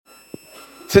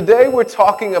Today we're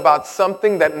talking about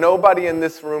something that nobody in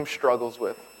this room struggles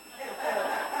with.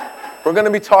 We're going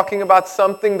to be talking about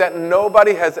something that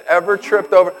nobody has ever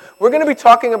tripped over. We're going to be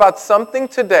talking about something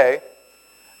today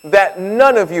that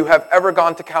none of you have ever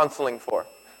gone to counseling for.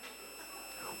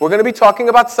 We're going to be talking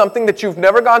about something that you've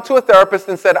never gone to a therapist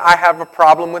and said, I have a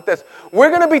problem with this. We're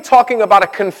going to be talking about a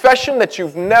confession that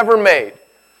you've never made.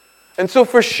 And so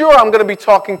for sure, I'm going to be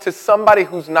talking to somebody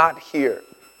who's not here.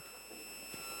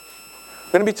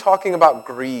 I'm going to be talking about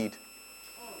greed.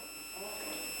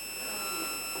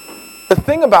 The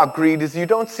thing about greed is you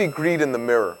don't see greed in the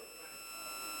mirror.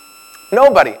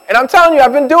 Nobody. And I'm telling you,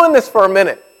 I've been doing this for a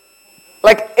minute.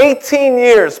 Like 18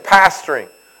 years pastoring.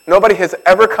 Nobody has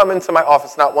ever come into my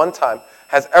office, not one time,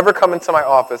 has ever come into my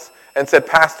office and said,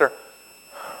 Pastor,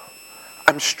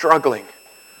 I'm struggling.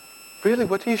 Really,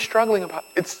 what are you struggling about?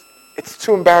 It's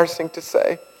too embarrassing to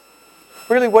say.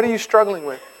 Really, what are you struggling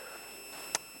with?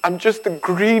 I'm just a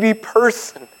greedy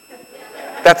person.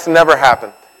 That's never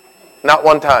happened. Not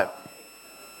one time.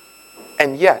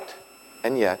 And yet,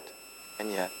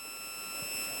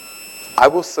 I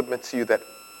will submit to you that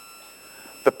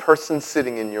the person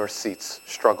sitting in your seats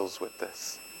struggles with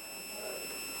this.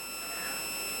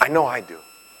 I know I do.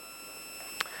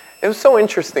 It was so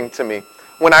interesting to me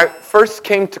when I first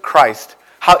came to Christ,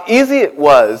 how easy it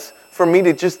was for me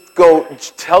to just go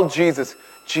tell Jesus,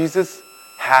 Jesus,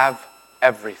 have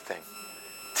everything.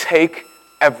 Take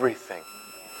everything.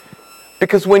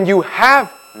 Because when you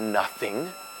have nothing,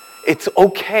 it's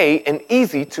okay and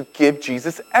easy to give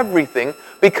Jesus everything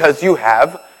because you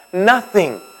have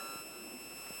nothing.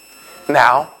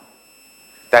 Now,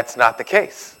 that's not the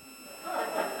case.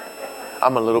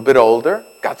 I'm a little bit older,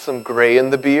 got some gray in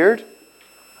the beard.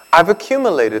 I've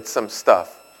accumulated some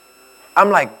stuff. I'm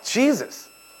like, Jesus,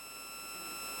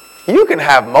 you can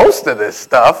have most of this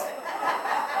stuff.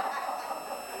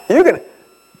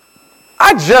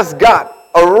 I just got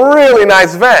a really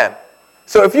nice van.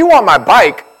 So if you want my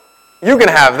bike, you can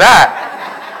have that.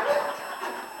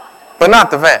 But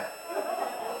not the van.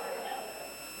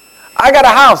 I got a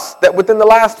house that within the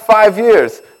last 5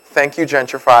 years, thank you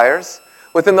gentrifiers,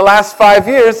 within the last 5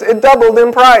 years, it doubled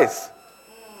in price.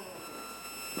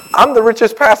 I'm the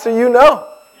richest pastor you know.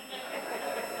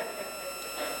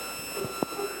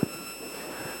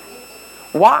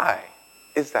 Why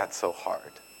is that so hard?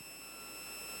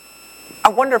 I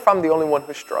wonder if I'm the only one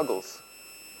who struggles.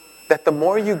 That the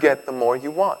more you get, the more you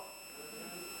want.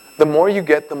 The more you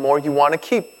get, the more you want to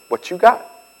keep what you got.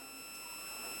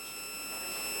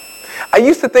 I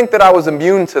used to think that I was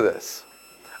immune to this.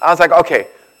 I was like, okay,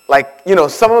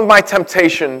 some of my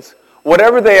temptations,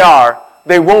 whatever they are,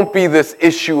 they won't be this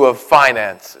issue of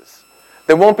finances.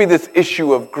 There won't be this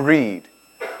issue of greed.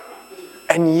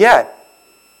 And yet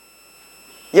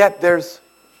there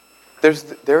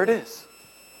it is.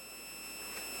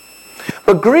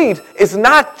 But greed is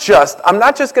not just, I'm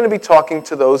not just going to be talking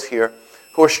to those here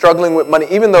who are struggling with money,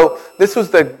 even though this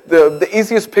was the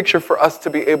easiest picture for us to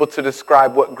be able to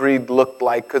describe what greed looked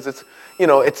like, because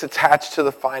it's attached to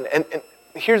the fine. And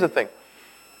here's the thing.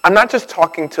 I'm not just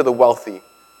talking to the wealthy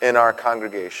in our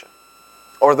congregation,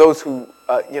 or those who,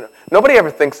 nobody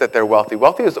ever thinks that they're wealthy.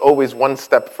 Wealthy is always one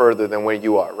step further than where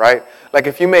you are, right? Like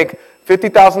if you make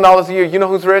 $50,000 a year, you know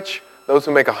who's rich? Those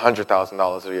who make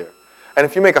 $100,000 a year. And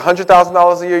if you make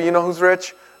 $100,000 a year, you know who's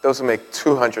rich? Those who make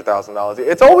 $200,000 a year.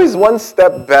 It's always one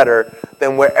step better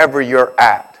than wherever you're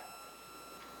at.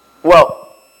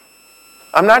 Well,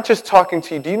 I'm not just talking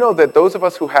to you. Do you know that those of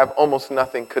us who have almost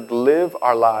nothing could live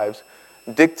our lives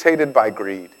dictated by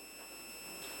greed?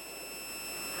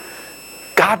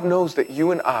 God knows that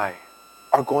you and I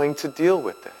are going to deal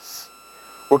with this.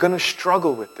 We're going to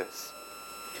struggle with this.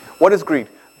 What is greed?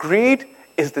 Greed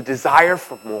is the desire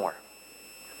for more.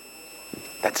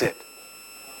 That's it.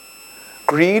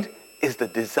 Greed is the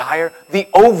desire, the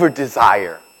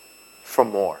over-desire for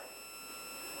more.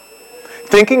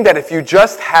 Thinking that if you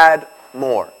just had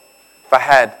more, if I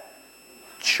had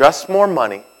just more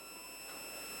money,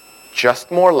 just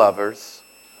more lovers,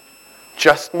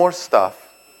 just more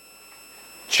stuff,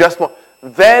 just more,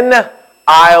 then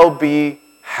I'll be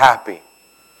happy.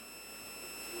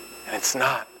 And it's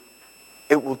not.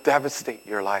 It will devastate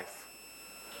your life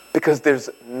because there's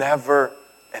never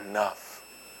enough.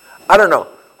 I don't know.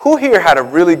 Who here had a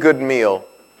really good meal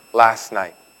last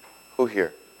night? Who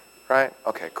here? Right?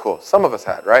 Okay, cool. Some of us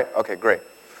had, right? Okay, great.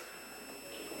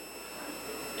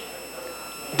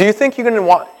 Do you think you're going to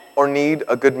want or need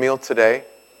a good meal today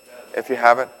if you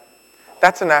haven't?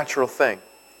 That's a natural thing.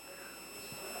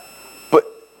 But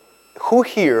who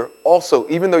here also,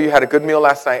 even though you had a good meal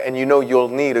last night and you know you'll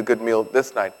need a good meal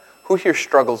this night, who here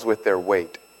struggles with their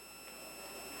weight?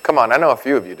 Come Come on, I know a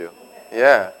few of you do.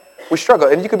 Yeah. We struggle.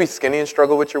 And you could be skinny and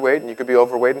struggle with your weight, and you could be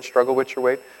overweight and struggle with your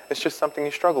weight. It's just something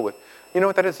you struggle with. You know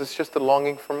what that is? It's just a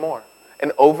longing for more.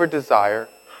 An over-desire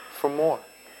for more.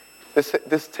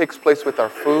 This takes place with our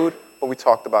food, when we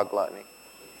talked about gluttony.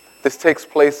 This takes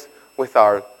place with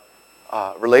our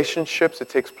relationships. It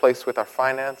takes place with our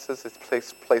finances. It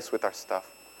takes place with our stuff.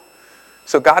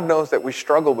 So God knows that we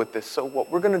struggle with this. So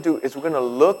what we're going to do is we're going to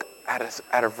look at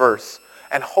a verse,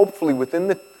 and hopefully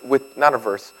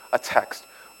a text.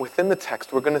 Within the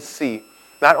text, we're going to see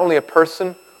not only a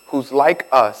person who's like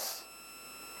us,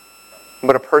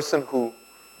 but a person who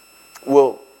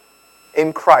will,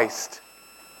 in Christ,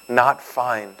 not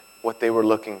find what they were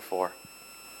looking for.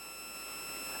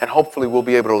 And hopefully we'll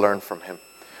be able to learn from him.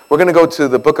 We're going to go to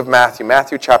the book of Matthew,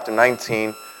 Matthew chapter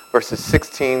 19, verses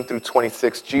 16 through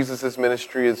 26. Jesus'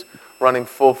 ministry is running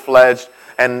full-fledged,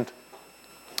 and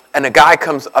a guy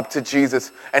comes up to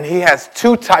Jesus, and he has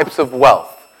two types of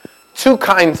wealth, two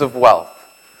kinds of wealth.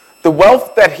 The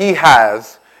wealth that he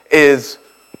has is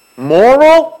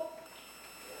moral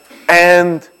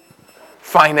and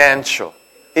financial.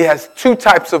 He has two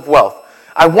types of wealth.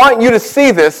 I want you to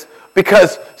see this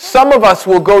because some of us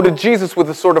will go to Jesus with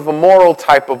a sort of a moral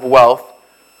type of wealth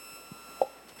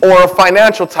or a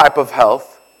financial type of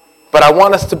health, but I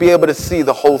want us to be able to see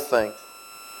the whole thing.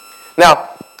 Now,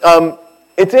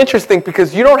 it's interesting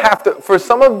because you don't have to, for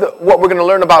some of what we're going to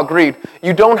learn about greed,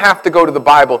 you don't have to go to the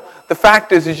Bible. The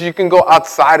fact is you can go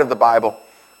outside of the Bible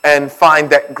and find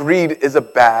that greed is a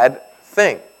bad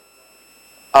thing.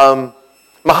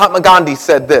 Mahatma Gandhi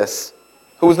said this,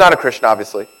 who was not a Christian,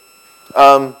 obviously.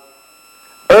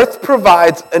 Earth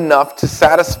provides enough to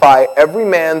satisfy every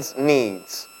man's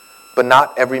needs, but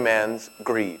not every man's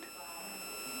greed.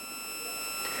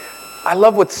 I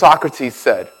love what Socrates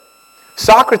said.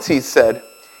 Socrates said,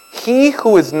 he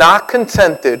who is not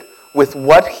contented with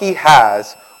what he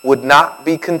has would not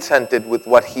be contented with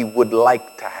what he would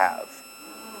like to have.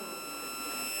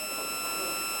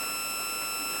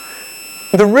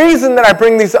 The reason that I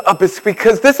bring these up is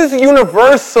because this is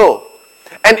universal.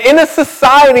 And in a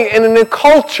society and in a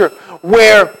culture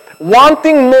where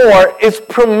wanting more is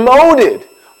promoted,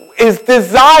 is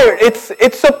desired,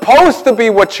 it's supposed to be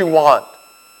what you want.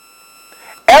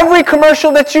 Every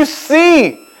commercial that you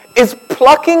see is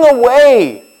plucking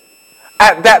away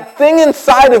at that thing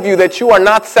inside of you that you are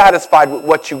not satisfied with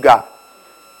what you got.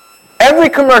 Every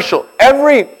commercial,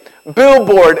 every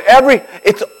billboard,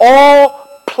 it's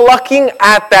all plucking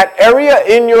at that area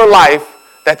in your life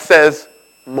that says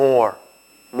more,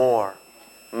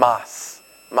 más.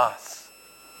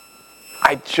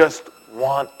 I just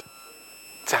want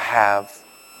to have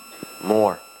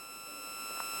more.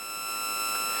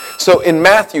 So in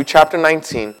Matthew chapter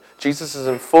 19, Jesus is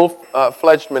in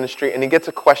full-fledged ministry, and he gets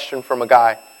a question from a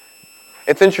guy.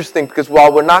 It's interesting because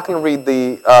while we're not going to read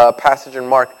the passage in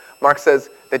Mark, Mark says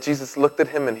that Jesus looked at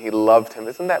him and he loved him.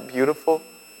 Isn't that beautiful?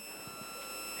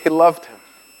 He loved him.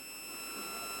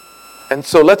 And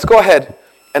so let's go ahead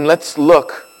and let's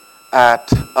look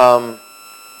at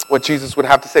what Jesus would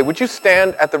have to say. Would you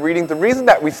stand at the reading? The reason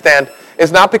that we stand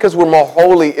is not because we're more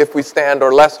holy if we stand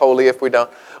or less holy if we don't,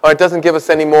 or it doesn't give us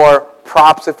any more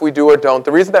props if we do or don't.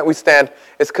 The reason that we stand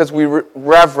is because we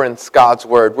reverence God's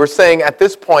word. We're saying at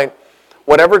this point,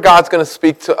 whatever God's going to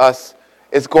speak to us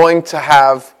is going to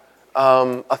have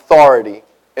authority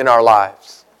in our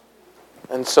lives.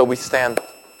 And so we stand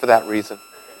for that reason.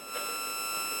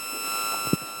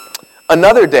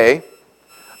 Another day,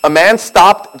 a man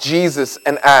stopped Jesus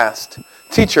and asked,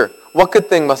 "Teacher, what good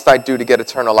thing must I do to get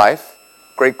eternal life?"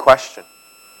 Great question.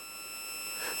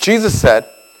 Jesus said,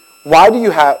 Why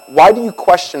do you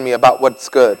question me about what's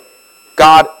good?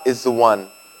 God is the one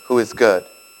who is good.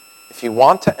 If you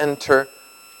want to enter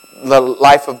the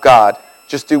life of God,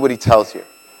 just do what he tells you.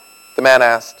 The man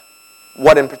asked,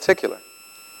 "What in particular?"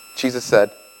 Jesus said,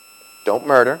 "Don't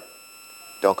murder,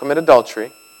 don't commit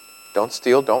adultery, don't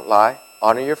steal, don't lie,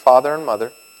 honor your father and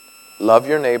mother, love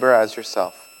your neighbor as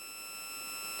yourself."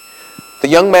 The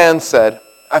young man said,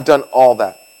 "I've done all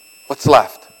that. What's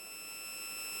left?"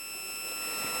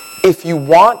 If you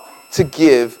want to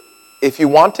give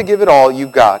it all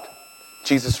you've got,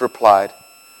 Jesus replied,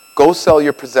 "Go sell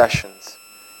your possessions,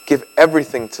 give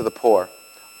everything to the poor.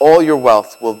 All your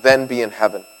wealth will then be in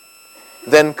heaven.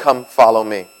 Then come follow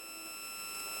me."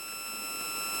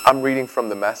 I'm reading from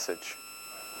the Message.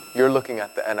 You're looking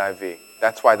at the NIV.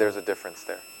 That's why there's a difference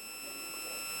there.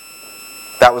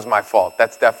 That was my fault.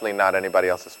 That's definitely not anybody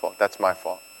else's fault. That's my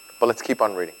fault. But let's keep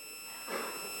on reading.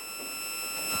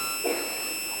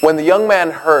 When the young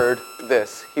man heard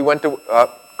this, he went to,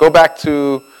 go back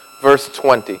to verse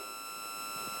 20.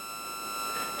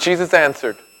 Jesus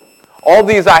answered, All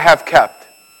these I have kept.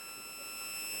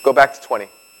 Go back to 20.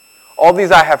 All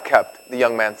these I have kept, the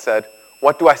young man said.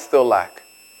 What do I still lack?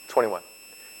 21.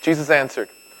 Jesus answered,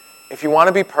 if you want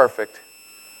to be perfect,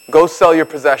 go sell your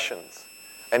possessions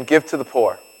and give to the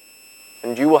poor,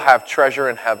 and you will have treasure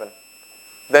in heaven.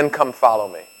 Then come follow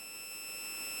me.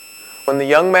 When the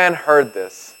young man heard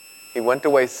this, he went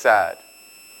away sad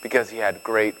because he had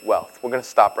great wealth. We're going to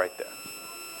stop right there.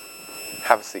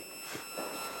 Have a seat.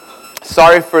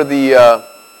 Sorry for the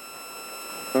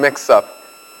mix-up.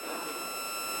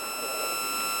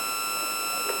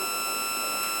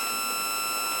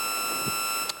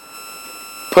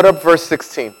 Put up verse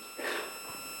 16.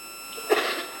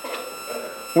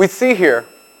 We see here,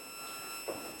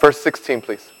 verse 16,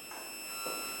 please.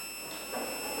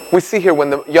 We see here when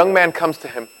the young man comes to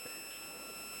him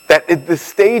that the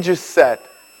stage is set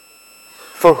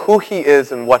for who he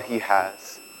is and what he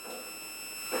has.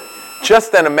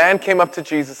 Just then a man came up to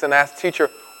Jesus and asked,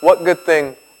 Teacher, what good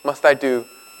thing must I do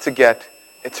to get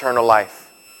eternal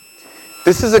life?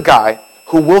 This is a guy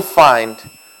who we'll find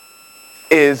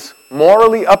is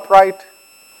morally upright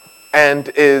and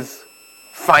is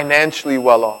financially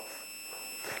well off.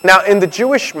 Now, in the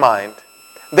Jewish mind,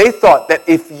 they thought that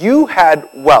if you had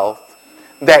wealth,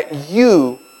 that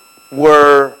you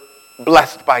were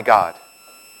blessed by God.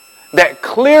 That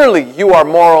clearly you are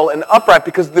moral and upright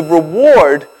because the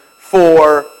reward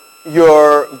for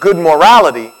your good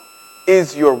morality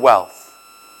is your wealth.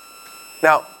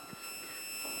 Now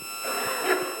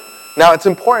it's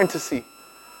important to see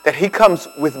that he comes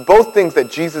with both things that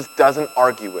Jesus doesn't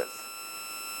argue with.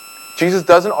 Jesus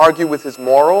doesn't argue with his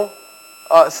moral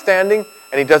standing,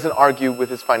 and he doesn't argue with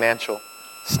his financial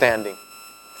standing.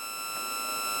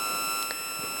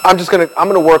 I'm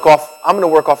gonna work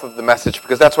off of the message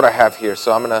because that's what I have here.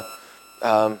 So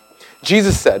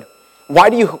Jesus said, why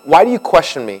do you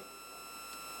question me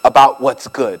about what's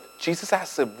good? Jesus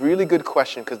asks a really good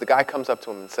question because the guy comes up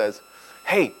to him and says,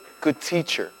 hey, good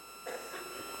teacher.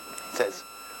 He says,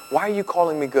 why are you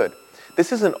calling me good?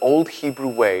 This is an old Hebrew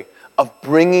way of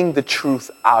bringing the truth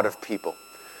out of people.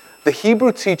 The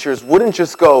Hebrew teachers wouldn't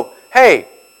just go, hey,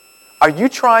 are you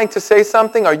trying to say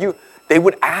something? They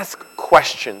would ask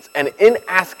questions. And in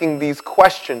asking these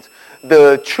questions,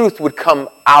 the truth would come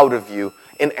out of you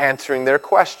in answering their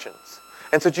questions.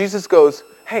 And so Jesus goes,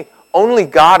 hey, only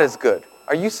God is good.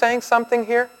 Are you saying something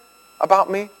here about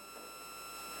me?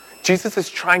 Jesus is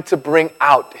trying to bring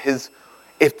out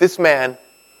if this man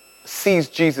sees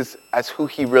Jesus as who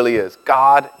he really is,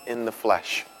 God in the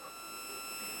flesh.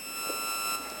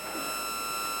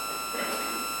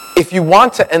 If you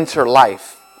want to enter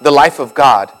life, the life of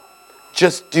God,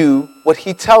 just do what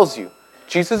he tells you.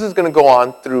 Jesus is going to go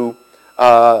on through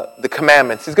the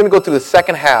commandments. He's going to go through the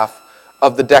second half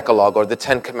of the Decalogue, or the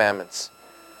 10 Commandments.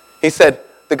 He said,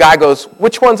 the guy goes,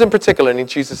 which ones in particular? And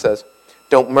Jesus says,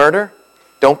 don't murder,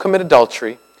 don't commit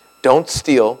adultery, don't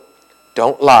steal,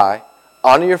 don't lie,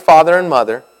 honor your father and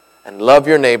mother, and love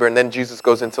your neighbor. And then Jesus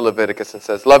goes into Leviticus and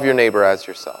says, love your neighbor as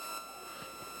yourself.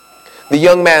 The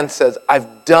young man says,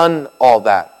 I've done all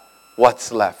that.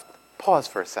 What's left? Pause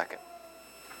for a second.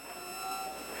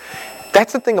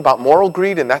 That's the thing about moral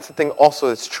greed, and that's the thing also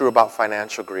that's true about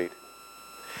financial greed.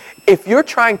 If you're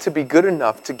trying to be good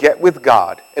enough to get with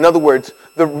God, in other words,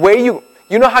 the way you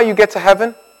know how you get to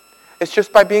heaven? It's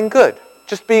just by being good.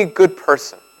 Just be a good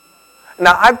person.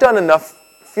 Now, I've done enough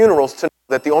funerals to know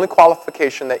that the only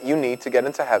qualification that you need to get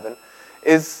into heaven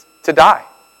is to die.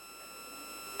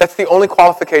 That's the only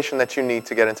qualification that you need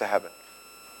to get into heaven.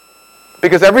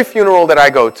 Because every funeral that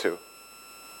I go to,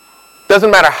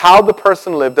 doesn't matter how the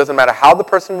person lived, doesn't matter how the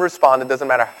person responded, doesn't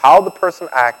matter how the person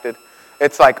acted,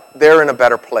 it's like they're in a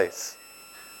better place.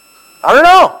 I don't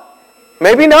know.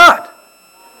 Maybe not.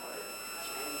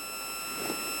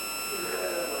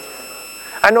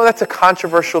 I know that's a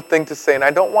controversial thing to say, and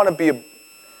I don't want to be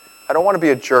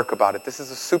a jerk about it. This is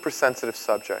a super sensitive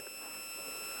subject.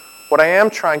 What I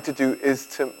am trying to do is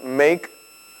to make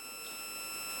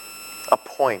a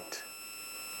point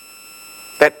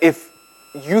that if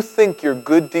you think your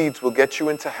good deeds will get you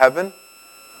into heaven,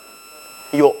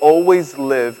 you'll always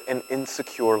live an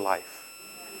insecure life.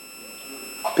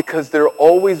 Because there will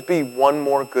always be one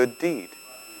more good deed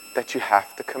that you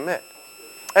have to commit.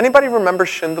 Anybody remember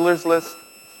Schindler's List?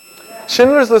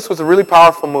 Schindler's List was a really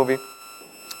powerful movie.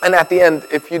 And at the end,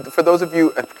 for those of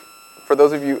you,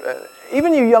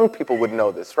 even you young people would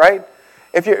know this, right?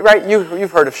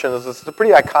 You've heard of Schindler's List. It's a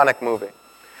pretty iconic movie.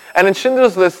 And in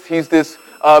Schindler's List, he's this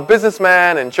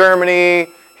businessman in Germany.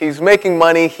 He's making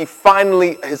money.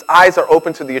 His eyes are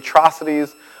open to the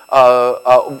atrocities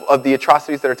of the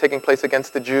atrocities that are taking place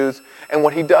against the Jews. And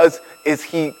what he does is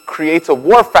he creates a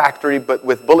war factory, but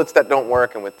with bullets that don't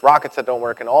work and with rockets that don't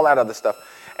work and all that other stuff.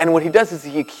 And what he does is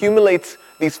he accumulates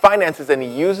these finances and he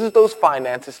uses those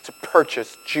finances to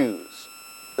purchase Jews.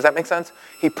 Does that make sense?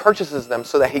 He purchases them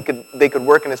so that they could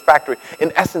work in his factory.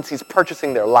 In essence, he's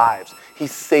purchasing their lives.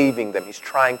 He's saving them. He's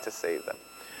trying to save them.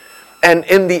 And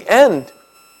in the end,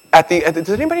 does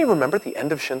anybody remember the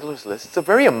end of Schindler's List? It's a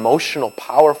very emotional,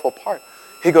 powerful part.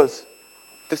 He goes,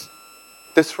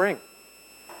 this ring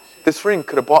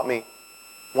could have bought me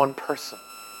one person.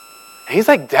 And he's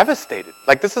like devastated.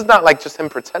 Like this is not like just him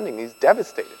pretending. He's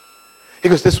devastated. He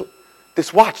goes,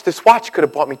 this watch could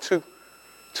have bought me two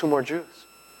more Jews.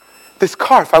 This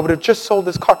car, if I would have just sold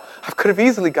this car, I could have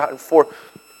easily gotten 4.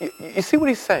 You see what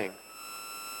he's saying?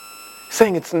 He's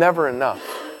saying it's never enough.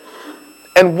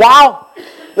 And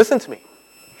listen to me,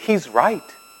 he's right.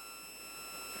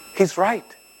 He's right.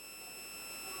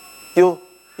 You'll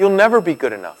never be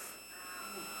good enough.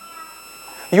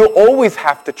 You'll always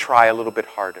have to try a little bit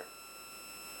harder.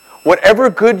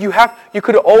 Whatever good you have, you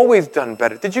could have always done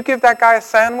better. Did you give that guy a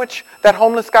sandwich, that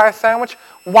homeless guy a sandwich?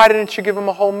 Why didn't you give him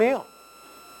a whole meal?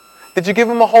 Did you give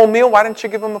him a whole meal? Why didn't you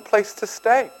give him a place to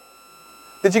stay?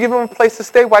 Did you give him a place to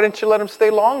stay? Why didn't you let him stay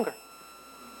longer?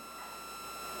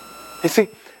 You see,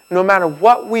 no matter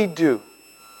what we do,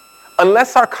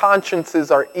 unless our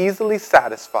consciences are easily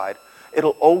satisfied,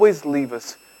 it'll always leave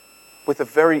us with a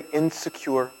very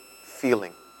insecure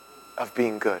feeling of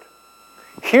being good.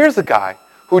 Here's a guy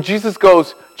who Jesus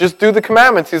goes, just do the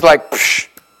commandments. He's like, psh,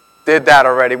 did that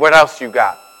already. What else you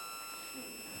got?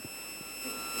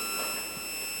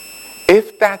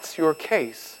 If that's your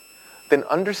case, then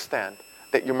understand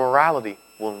that your morality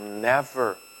will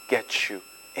never get you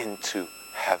into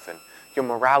heaven. Your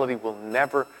morality will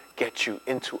never get you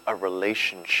into a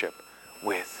relationship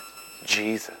with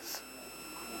Jesus.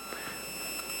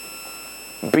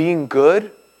 Being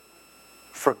good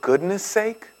for goodness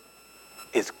sake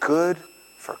is good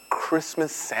for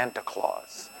Christmas Santa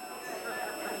Claus.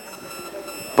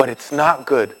 But it's not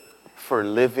good for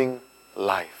living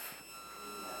life.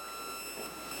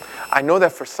 I know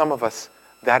that for some of us,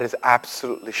 that is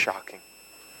absolutely shocking.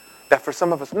 That for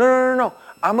some of us, no,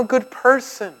 I'm a good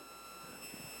person.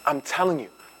 I'm telling you,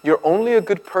 you're only a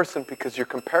good person because you're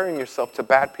comparing yourself to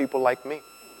bad people like me.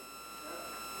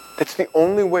 That's the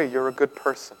only way you're a good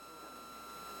person.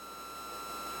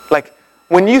 Like,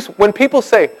 when people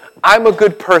say, I'm a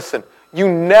good person, you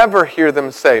never hear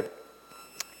them say,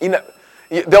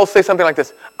 they'll say something like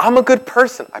this, I'm a good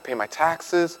person. I pay my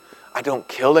taxes. I don't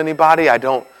kill anybody. I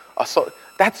don't assault.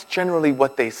 That's generally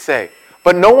what they say.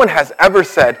 But no one has ever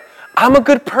said, I'm a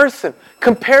good person.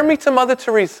 Compare me to Mother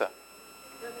Teresa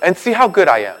and see how good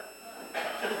I am.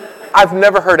 I've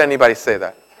never heard anybody say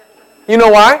that. You know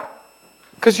why?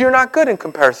 Because you're not good in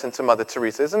comparison to Mother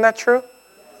Teresa. Isn't that true?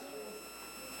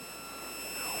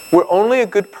 We're only a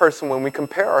good person when we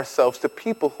compare ourselves to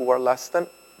people who are less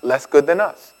good than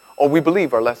us, or we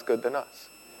believe are less good than us.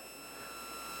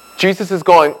 Jesus is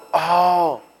going,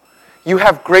 oh, you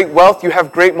have great wealth, you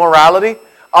have great morality.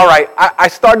 All right, I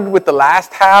started with the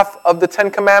last half of the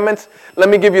 10 Commandments. Let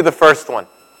me give you the first one.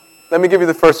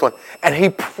 And he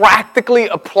practically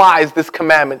applies this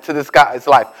commandment to this guy's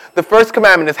life. The first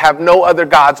commandment is have no other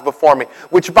gods before me,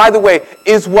 which, by the way,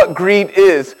 is what greed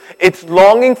is. It's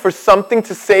longing for something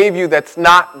to save you that's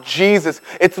not Jesus.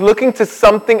 It's looking to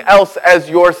something else as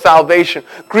your salvation.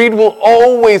 Greed will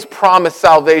always promise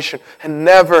salvation and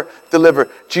never deliver.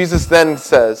 Jesus then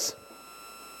says,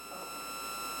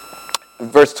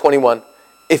 verse 21,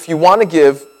 if you want to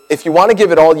give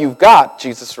it all you've got,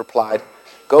 Jesus replied,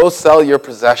 go sell your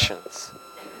possessions.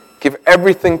 Give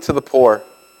everything to the poor.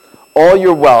 All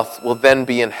your wealth will then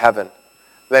be in heaven.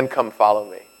 Then come follow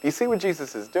me. Do you see what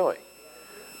Jesus is doing?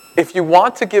 If you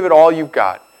want to give it all you've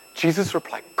got, Jesus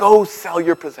replied, go sell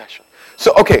your possessions.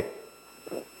 So, okay,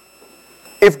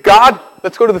 let's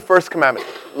go to the first commandment.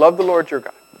 Love the Lord your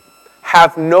God.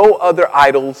 Have no other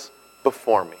idols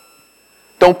before me.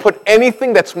 Don't put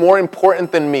anything that's more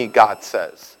important than me, God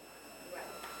says.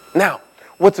 Now,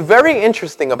 what's very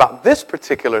interesting about this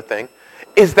particular thing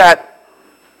is that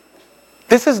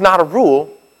this is not a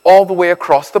rule all the way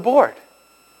across the board.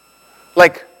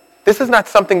 Like, this is not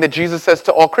something that Jesus says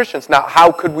to all Christians. Now,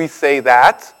 how could we say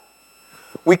that?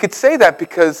 We could say that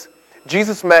because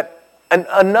Jesus met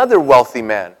another wealthy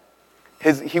man.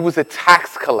 He was a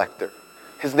tax collector.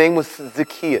 His name was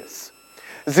Zacchaeus.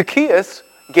 Zacchaeus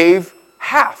gave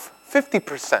half,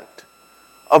 50%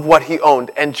 of what he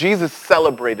owned, and Jesus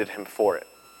celebrated him for it.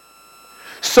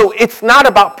 So it's not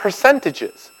about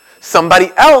percentages.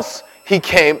 Somebody else, he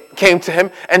came to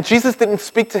him, and Jesus didn't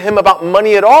speak to him about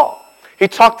money at all. He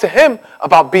talked to him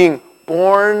about being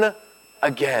born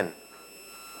again.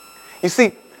 You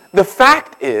see, the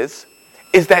fact is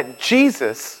that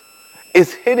Jesus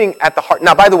is hitting at the heart.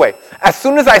 Now, by the way, as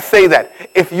soon as I say that,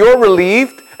 if you're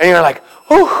relieved and you're like,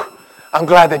 whew, I'm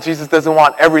glad that Jesus doesn't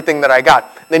want everything that I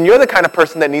got, then you're the kind of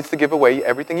person that needs to give away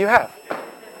everything you have.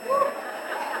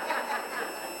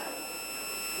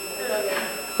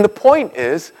 And the point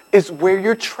is where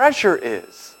your treasure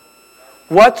is.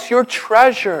 What's your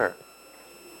treasure?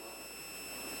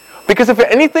 Because if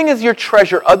anything is your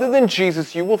treasure other than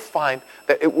Jesus, you will find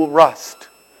that it will rust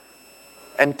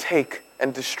and take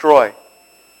and destroy.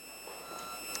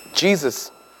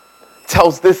 Jesus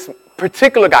tells this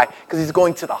particular guy, because he's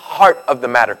going to the heart of the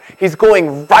matter. He's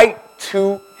going right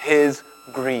to his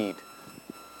greed.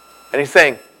 And he's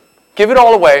saying, give it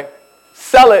all away,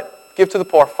 sell it, give to the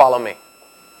poor, follow me.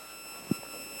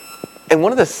 And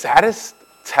one of the saddest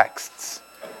texts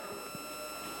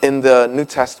in the New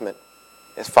Testament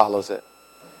follows it.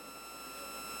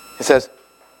 It says,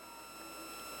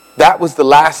 that was the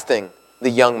last thing the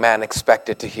young man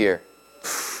expected to hear.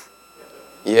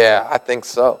 Yeah, I think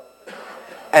so.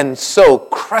 And so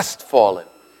crestfallen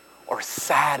or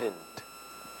saddened,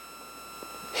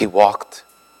 he walked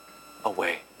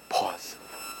away. Pause.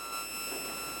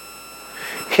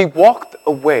 He walked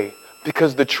away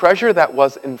because the treasure that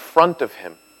was in front of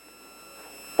him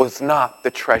was not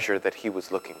the treasure that he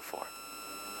was looking for.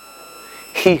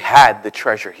 He had the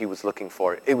treasure he was looking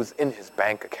for. It was in his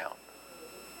bank account.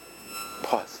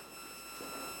 Pause.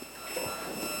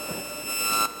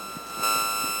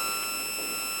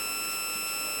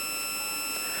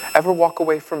 Ever walk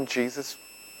away from Jesus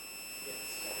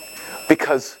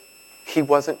because he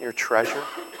wasn't your treasure?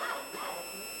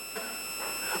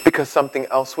 Because something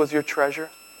else was your treasure?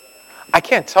 I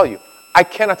can't tell you.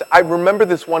 I remember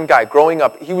this one guy growing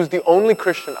up. He was the only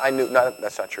Christian I knew. No,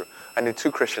 that's not true. I knew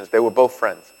two Christians. They were both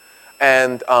friends.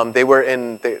 And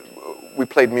we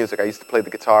played music. I used to play the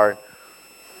guitar.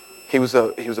 He was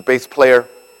a bass player.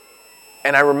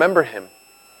 And I remember him.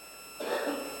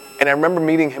 And I remember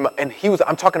meeting him. And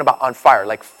I'm talking about on fire,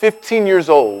 like 15 years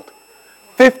old.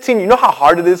 15, you know how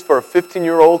hard it is for a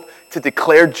 15-year-old to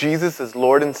declare Jesus as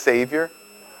Lord and Savior?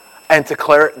 And to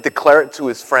declare it to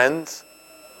his friends?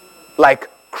 Like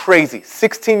crazy.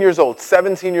 16 years old,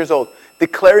 17 years old,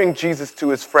 declaring Jesus to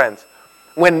his friends.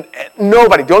 When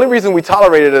nobody, the only reason we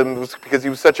tolerated him was because he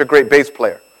was such a great bass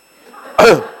player.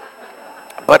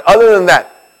 But other than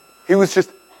that, he was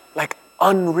just like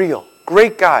unreal.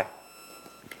 Great guy.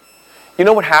 You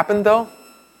know what happened though?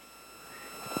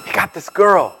 He got this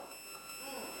girl.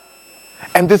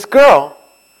 And this girl,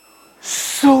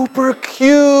 super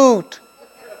cute.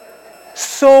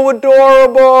 So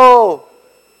adorable.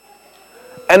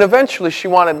 And eventually she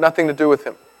wanted nothing to do with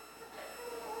him.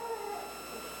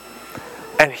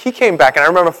 And he came back, and I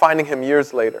remember finding him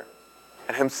years later,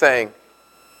 and him saying,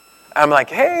 I'm like,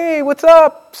 hey, what's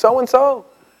up, so-and-so?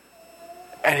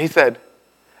 And he said,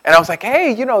 and I was like,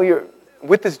 hey, you're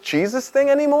with this Jesus thing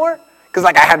anymore? Because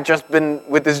I had just been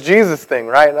with this Jesus thing,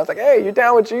 right? And I was like, hey, you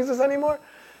down with Jesus anymore?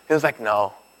 He was like,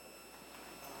 no.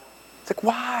 It's like,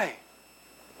 why?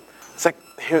 It's like,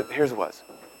 here's what it was.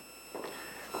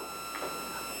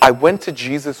 I went to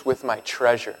Jesus with my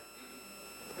treasure,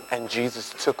 and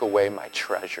Jesus took away my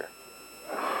treasure.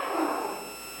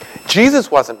 Jesus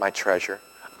wasn't my treasure.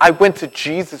 I went to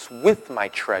Jesus with my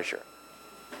treasure,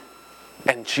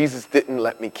 and Jesus didn't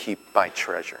let me keep my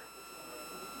treasure.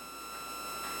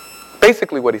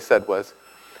 Basically what he said was,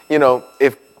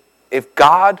 if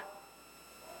God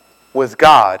was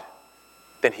God,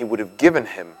 then he would have given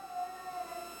him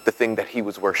the thing that he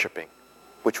was worshiping,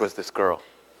 which was this girl.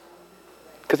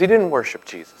 Because he didn't worship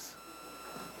Jesus.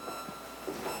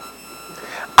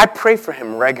 I pray for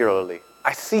him regularly.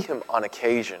 I see him on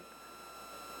occasion.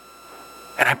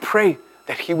 And I pray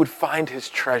that he would find his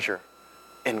treasure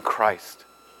in Christ.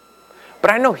 But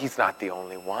I know he's not the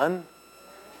only one.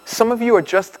 Some of you are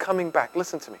just coming back.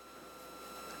 Listen to me.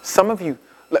 Some of you,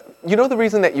 you know the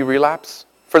reason that you relapse?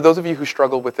 For those of you who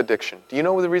struggle with addiction, do you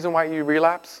know the reason why you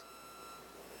relapse?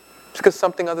 It's because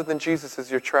something other than Jesus is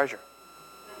your treasure.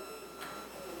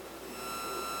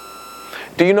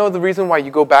 Do you know the reason why you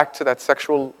go back to that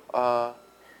sexual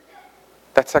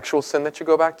sin that you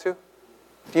go back to?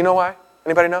 Do you know why?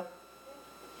 Anybody know?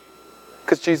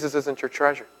 Because Jesus isn't your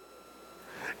treasure.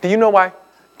 Do you know why?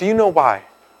 Do you know why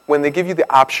when they give you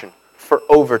the option for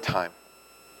overtime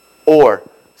or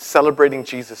celebrating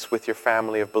Jesus with your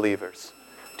family of believers,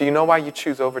 do you know why you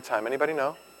choose overtime? Anybody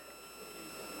know?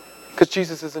 Because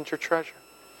Jesus isn't your treasure.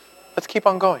 Let's keep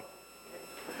on going.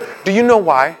 Do you know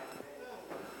why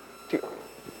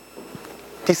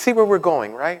You see where we're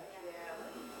going, right?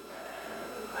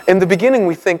 In the beginning,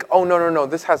 we think, oh, no,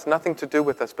 this has nothing to do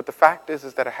with us. But the fact is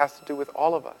that it has to do with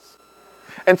all of us.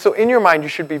 And so in your mind, you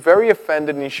should be very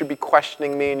offended, and you should be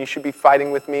questioning me, and you should be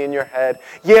fighting with me in your head.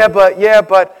 Yeah,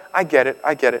 but, I get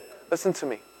it. Listen to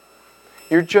me.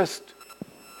 You're just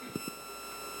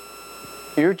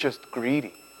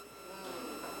greedy.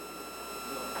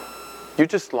 You're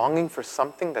just longing for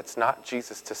something that's not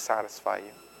Jesus to satisfy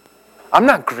you. I'm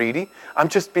not greedy. I'm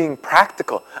just being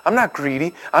practical. I'm not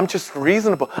greedy. I'm just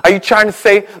reasonable. Are you trying to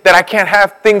say that I can't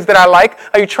have things that I like?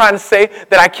 Are you trying to say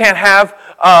that I can't have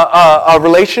a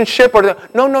relationship?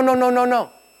 No.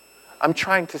 I'm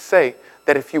trying to say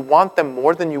that if you want them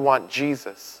more than you want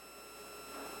Jesus,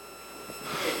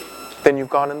 then you've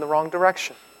gone in the wrong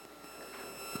direction.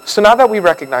 So now that we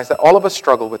recognize that all of us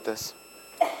struggle with this,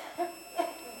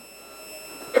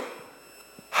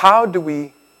 how do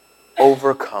we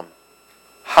overcome?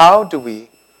 How do we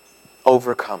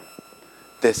overcome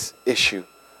this issue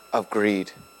of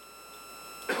greed?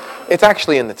 It's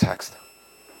actually in the text.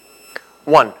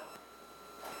 1,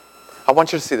 I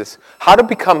want you to see this. How to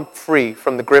become free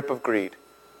from the grip of greed.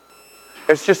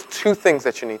 There's just 2 things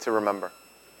that you need to remember.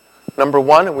 Number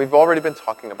 1, and we've already been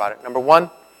talking about it. Number 1,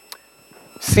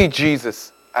 see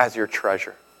Jesus as your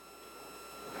treasure.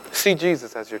 See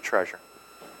Jesus as your treasure.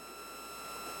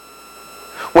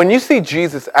 When you see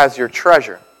Jesus as your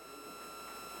treasure,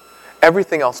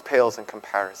 everything else pales in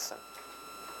comparison.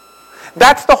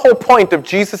 That's the whole point of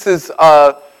Jesus'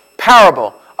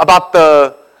 parable about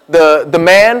the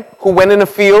man who went in a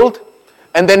field,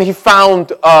 and then he found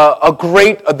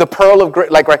the pearl of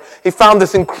great, he found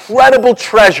this incredible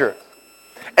treasure.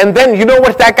 And then you know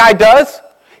what that guy does?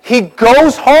 He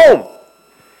goes home.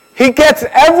 He gets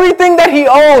everything that he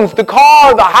owns, the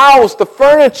car, the house, the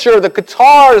furniture, the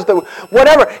guitars,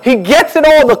 whatever. He gets it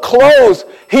all, the clothes.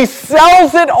 He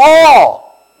sells it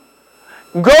all.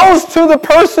 Goes to the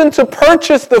person to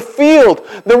purchase the field.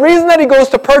 The reason that he goes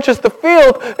to purchase the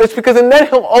field is because then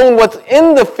he'll own what's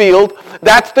in the field.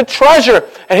 That's the treasure.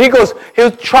 And he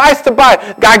tries to buy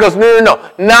it. Guy goes, no,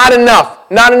 not enough.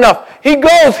 He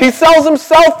goes, he sells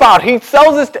himself out. He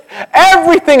sells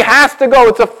everything has to go.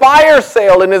 It's a fire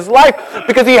sale in his life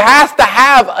because he has to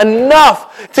have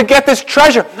enough to get this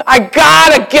treasure. I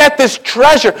gotta get this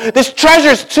treasure. This treasure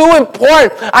is too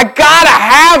important. I gotta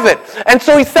have it. And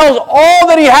so he sells all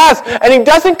that he has, and he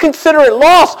doesn't consider it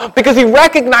lost because he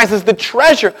recognizes the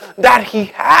treasure that he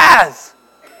has.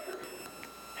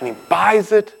 And he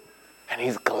buys it, and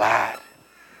he's glad.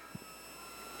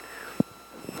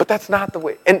 But that's not the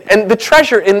way. And the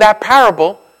treasure in that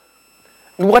parable,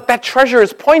 what that treasure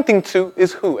is pointing to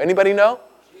is who? Anybody know?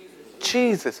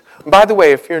 Jesus. By the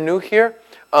way, if you're new here,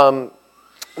 the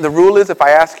rule is if I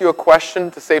ask you a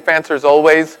question, the safe answer is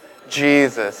always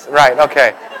Jesus. Right,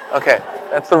 okay.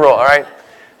 That's the rule, all right?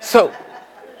 So,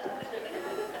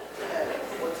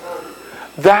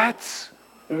 that's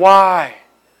why,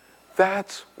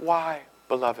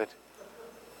 beloved,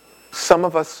 some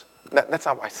of us, that's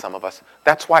not why some of us,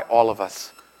 that's why all of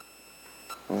us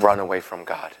run away from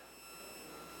God.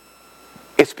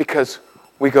 It's because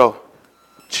we go,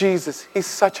 Jesus, he's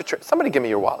such a treasure. Somebody give me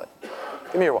your wallet.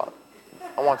 Give me your wallet.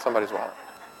 I want somebody's wallet.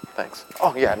 Thanks.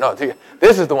 Oh, yeah, no,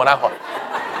 this is the one I want.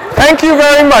 Thank you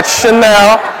very much,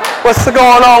 Chanel. What's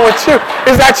going on with you?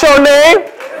 Is that your name?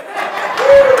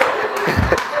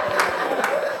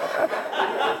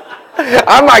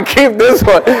 I might keep this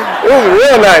one. This is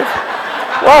real nice.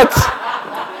 What?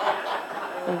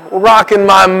 Rocking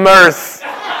my mirth.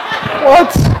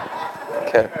 What?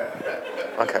 Okay.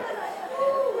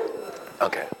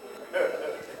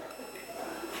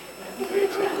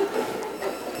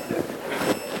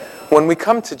 When we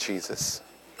come to Jesus,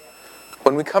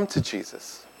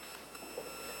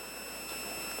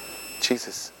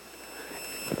 Jesus,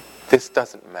 this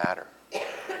doesn't matter.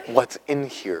 What's in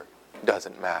here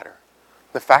doesn't matter.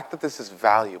 The fact that this is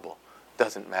valuable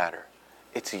doesn't matter.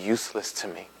 It's useless to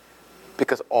me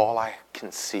because all I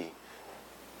can see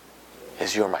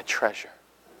is you're my treasure.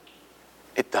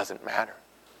 It doesn't matter.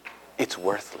 It's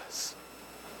worthless.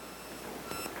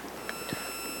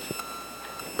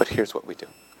 But here's what we do.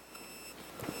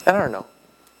 And I don't know.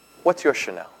 What's your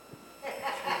Chanel?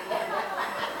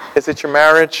 Is it your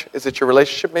marriage? Is it your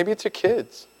relationship? Maybe it's your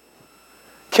kids.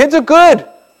 Kids are good,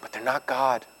 but they're not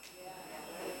God.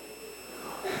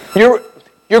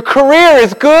 Your career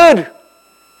is good,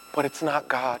 but it's not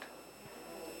God.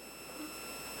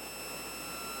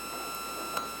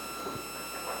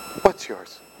 What's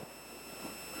yours?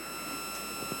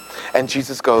 And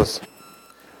Jesus goes,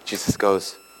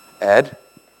 Ed,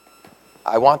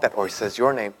 I want that. Or he says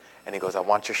your name, and he goes, I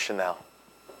want your Chanel.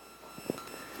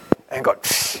 and go,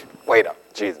 wait up,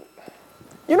 Jesus.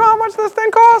 You know how much this thing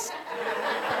costs?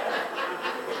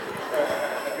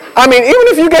 I mean, even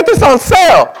if you get this on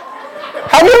sale,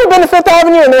 have you ever been to Fifth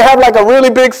Avenue and they have like a really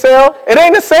big sale? It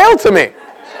ain't a sale to me.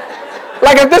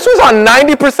 Like if this was on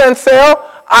 90% sale,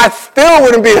 I still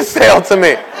wouldn't be a sale to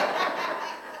me.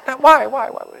 Now, why?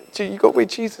 You go, wait,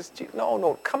 Jesus.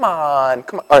 No, come on.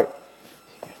 All right.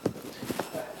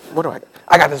 What do I got?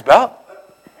 I got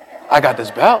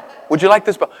this belt. Would you like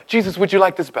this belt? Jesus, would you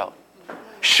like this belt?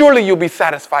 Surely you'll be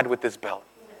satisfied with this belt.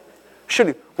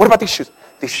 Surely. What about these shoes?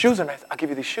 These shoes are nice. I'll give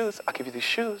you these shoes.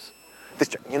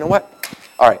 You know what?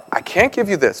 All right, I can't give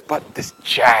you this, but this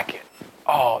jacket.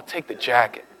 Oh, take the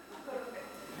jacket.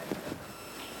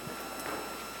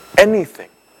 Anything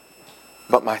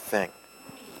but my thing.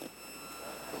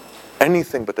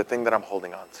 Anything but the thing that I'm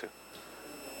holding on to.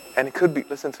 And it could be,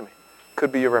 listen to me,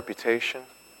 could be your reputation,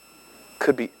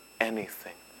 could be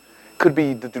anything. Could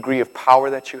be the degree of power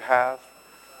that you have,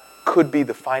 could be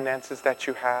the finances that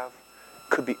you have,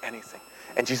 could be anything.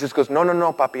 And Jesus goes, no,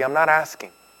 papi, I'm not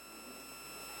asking.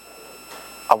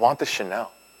 I want the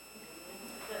Chanel.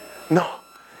 No.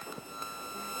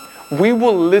 We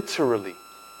will literally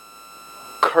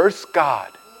curse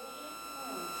God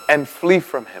and flee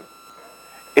from him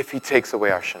if he takes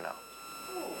away our Chanel.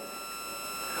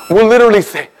 We'll literally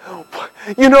say,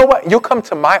 you know what? You'll come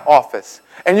to my office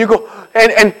and you go,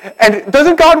 and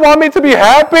doesn't God want me to be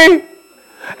happy?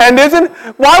 And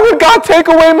why would God take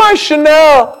away my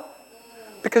Chanel?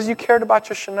 Because you cared about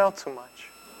your Chanel too much.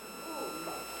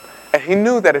 And he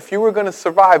knew that if you were going to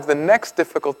survive the next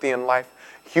difficulty in life,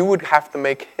 you would have to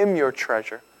make him your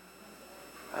treasure.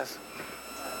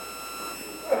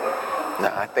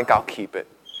 I think I'll keep it.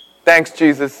 Thanks,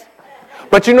 Jesus.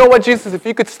 But you know what, Jesus? If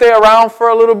you could stay around for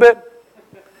a little bit,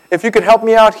 if you could help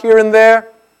me out here and there,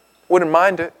 wouldn't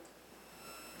mind it.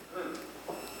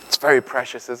 It's very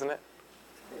precious, isn't it?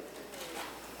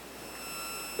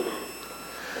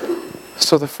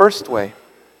 So the first way,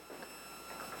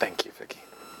 thank you, Vicky.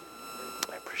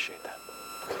 I appreciate that.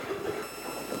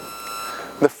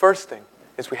 The first thing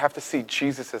is we have to see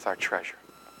Jesus as our treasure.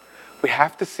 We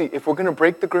have to see, if we're going to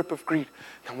break the grip of greed,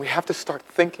 then we have to start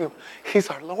thinking of, he's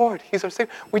our Lord, he's our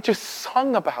Savior. We just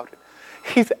sung about it.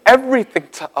 He's everything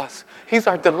to us. He's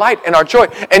our delight and our joy.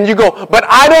 And you go, but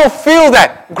I don't feel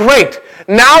that. Great.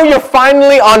 Now you're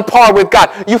finally on par with God.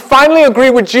 You finally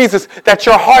agree with Jesus that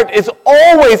your heart is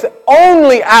always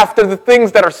only after the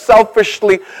things that are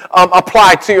selfishly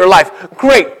applied to your life.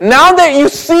 Great. Now that you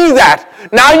see that,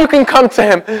 now you can come to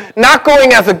him, not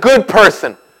going as a good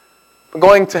person, but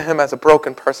going to him as a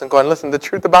broken person, going, listen, the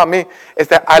truth about me is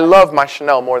that I love my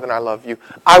Chanel more than I love you.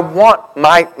 I want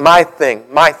my thing.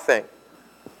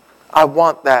 I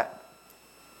want that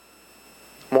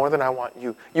more than I want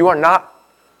you. You are not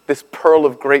this pearl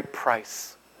of great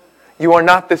price. You are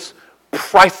not this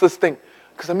priceless thing.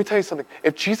 Because let me tell you something.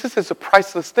 If Jesus is a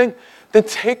priceless thing, then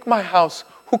take my house.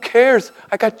 Who cares?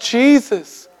 I got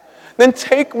Jesus. Then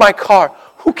take my car.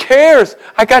 Who cares?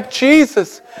 I got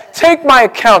Jesus. Take my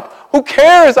account. Who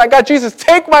cares? I got Jesus.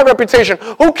 Take my reputation.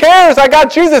 Who cares? I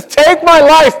got Jesus. Take my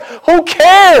life. Who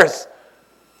cares?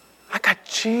 I got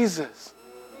Jesus.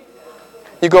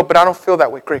 You go, but I don't feel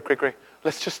that way. Great.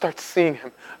 Let's just start seeing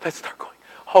him. Let's start going,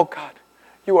 oh God,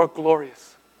 you are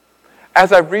glorious.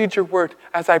 As I read your word,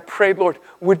 as I pray, Lord,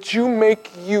 would you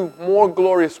make you more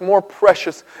glorious, more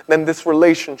precious than this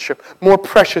relationship, more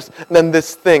precious than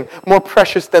this thing, more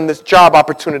precious than this job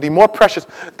opportunity, more precious.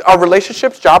 Are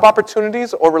relationships, job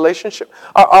opportunities, or relationship,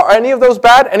 are any of those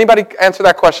bad? Anybody answer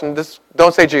that question?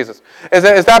 Don't say Jesus.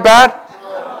 Is that bad?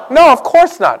 No, of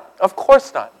course not. Of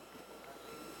course not.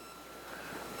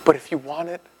 But if you want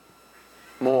it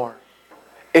more,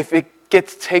 if it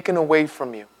gets taken away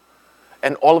from you,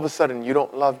 and all of a sudden you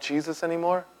don't love Jesus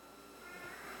anymore,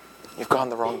 you've gone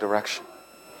the wrong direction.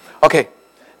 Okay,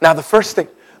 now the first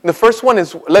one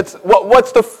is,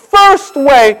 what's the first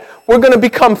way we're going to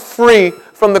become free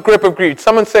from the grip of greed?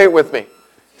 Someone say it with me.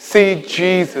 See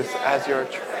Jesus as your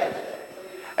treasure.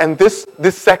 And this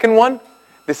second one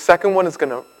is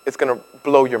going to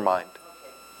blow your mind.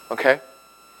 Okay?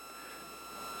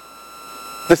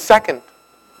 The second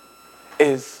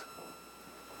is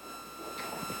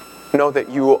know that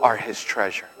you are his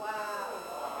treasure.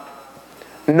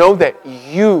 Know that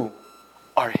you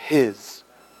are his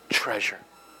treasure.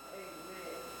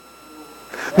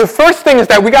 The first thing is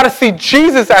that we got to see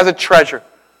Jesus as a treasure.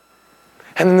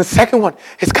 And then the second one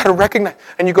is got to recognize.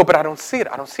 And you go, but I don't see it.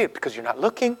 I don't see it because you're not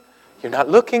looking. You're not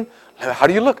looking. How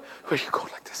do you look? Well, you go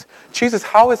like this. Jesus,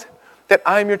 how is it that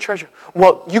I am your treasure?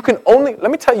 Well, you can only,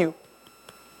 let me tell you,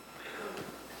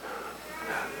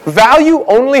 value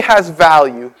only has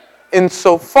value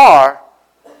insofar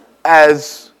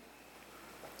as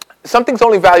something's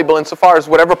only valuable insofar as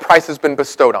whatever price has been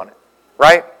bestowed on it,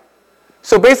 right?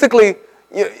 So basically,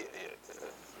 you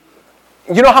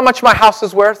know how much my house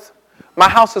is worth? My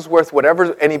house is worth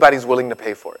whatever anybody's willing to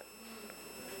pay for it.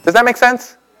 Does that make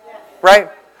sense? Right?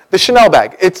 The Chanel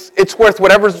bag, it's worth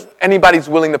whatever anybody's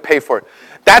willing to pay for it.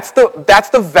 That's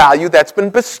the value that's been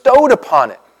bestowed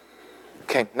upon it.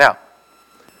 Okay, now,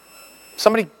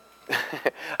 somebody,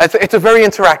 it's a very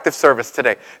interactive service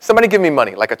today. Somebody give me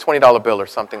money, like a $20 bill or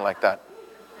something like that.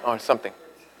 Or something.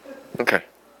 Okay.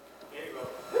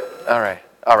 All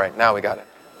right, now we got it.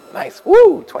 Nice,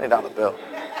 woo, $20 bill.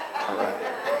 All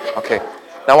right. Okay,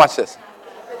 now watch this.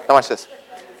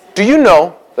 Do you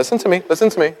know, listen to me.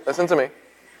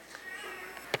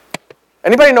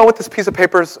 Anybody know what this piece of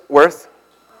paper is worth?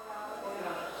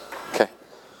 Okay.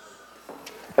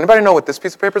 Anybody know what this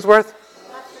piece of paper is worth?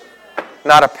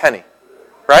 Not a penny,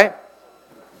 right?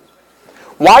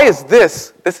 Why is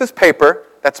this is paper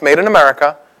that's made in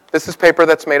America, this is paper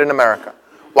that's made in America.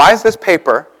 Why is this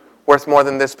paper worth more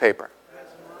than this paper?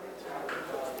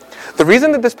 The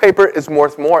reason that this paper is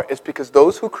worth more is because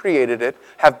those who created it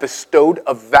have bestowed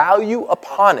a value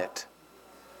upon it.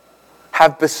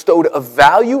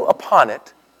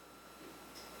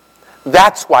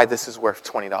 That's why this is worth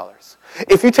 $20.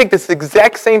 If you take this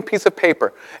exact same piece of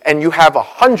paper and you have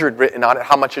 100 written on it,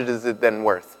 how much is it then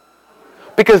worth?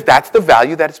 Because that's the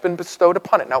value that has been bestowed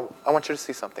upon it. Now, I want you to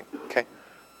see something, okay?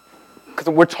 Because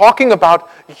we're talking about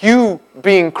you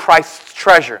being Christ's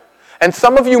treasure. And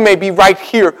some of you may be right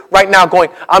here, right now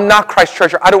going, I'm not Christ's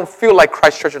treasure. I don't feel like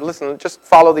Christ's treasure. Listen, just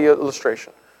follow the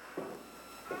illustration.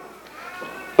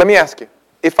 Let me ask you,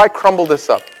 if I crumble this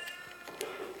up,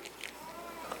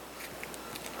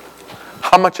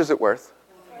 how much is it worth?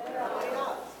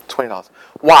 $20.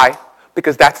 Why?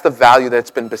 Because that's the value that's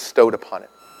been bestowed upon it.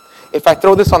 If I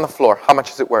throw this on the floor, how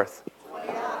much is it worth?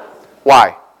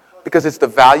 Why? Because it's the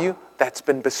value that's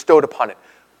been bestowed upon it.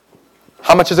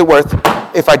 How much is it worth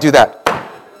if I do that?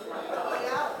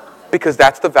 Because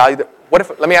that's the value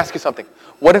that, let me ask you something.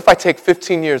 What if I take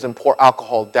 15 years and pour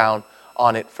alcohol down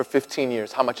on it for 15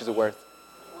 years? How much is it worth?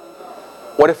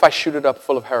 What if I shoot it up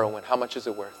full of heroin? How much is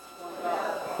it worth?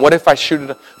 What if I shoot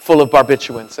it full of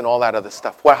barbiturates and all that other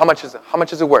stuff? How much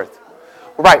is it worth?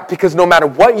 Right, because no matter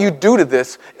what you do to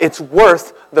this, it's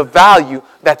worth the value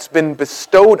that's been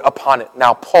bestowed upon it.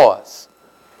 Now pause.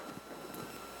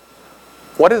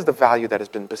 What is the value that has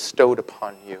been bestowed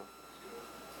upon you?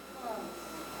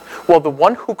 Well, the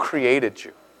one who created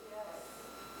you,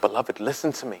 beloved,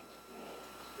 listen to me.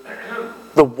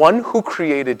 The one who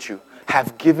created you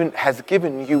has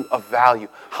given you a value.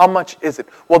 How much is it?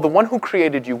 Well, the one who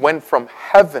created you went from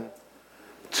heaven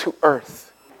to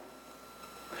earth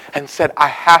and said, I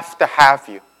have to have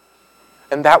you.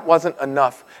 And that wasn't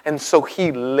enough. And so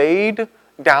he laid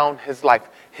down his life.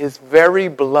 His very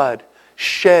blood,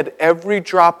 shed every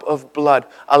drop of blood,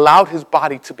 allowed his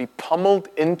body to be pummeled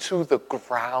into the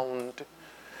ground.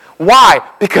 Why?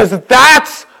 Because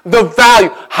that's the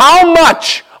value. How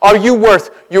much are you worth?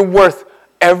 You're worth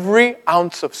every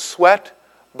ounce of sweat,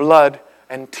 blood,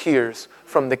 and tears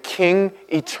from the King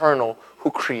eternal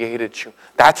who created you.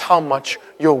 That's how much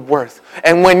you're worth.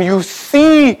 And when you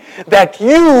see that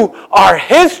you are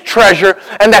his treasure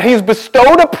and that he's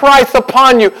bestowed a price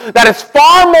upon you that is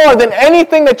far more than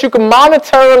anything that you can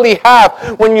monetarily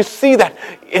have, when you see that,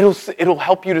 it'll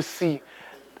help you to see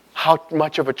how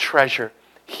much of a treasure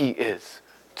he is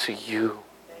to you.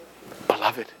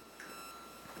 Beloved,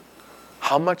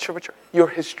 how much of a treasure? You're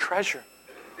his treasure.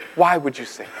 Why would you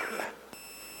say that?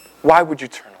 Why would you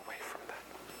turn away from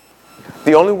that?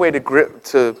 The only way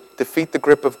to defeat the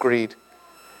grip of greed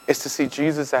is to see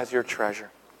Jesus as your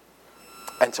treasure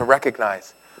and to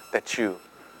recognize that you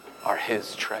are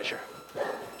his treasure.